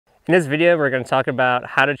In this video, we're going to talk about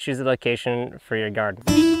how to choose a location for your garden.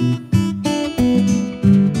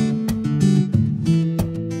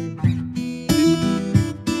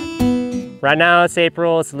 Right now it's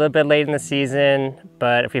April, it's a little bit late in the season,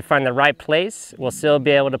 but if we find the right place, we'll still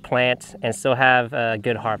be able to plant and still have a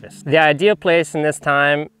good harvest. The ideal place in this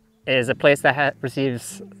time is a place that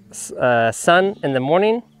receives sun in the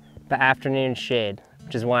morning, but afternoon shade,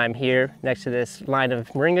 which is why I'm here next to this line of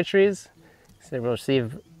moringa trees. So we'll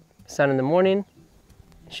receive sun in the morning,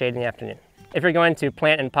 shade in the afternoon. If you're going to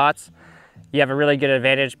plant in pots, you have a really good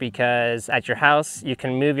advantage because at your house, you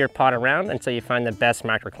can move your pot around until you find the best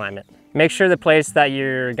microclimate. Make sure the place that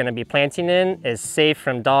you're gonna be planting in is safe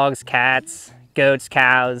from dogs, cats, goats,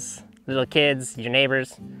 cows, little kids, your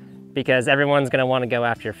neighbors, because everyone's gonna wanna go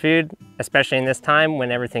after your food, especially in this time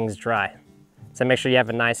when everything's dry. So make sure you have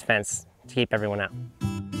a nice fence to keep everyone out.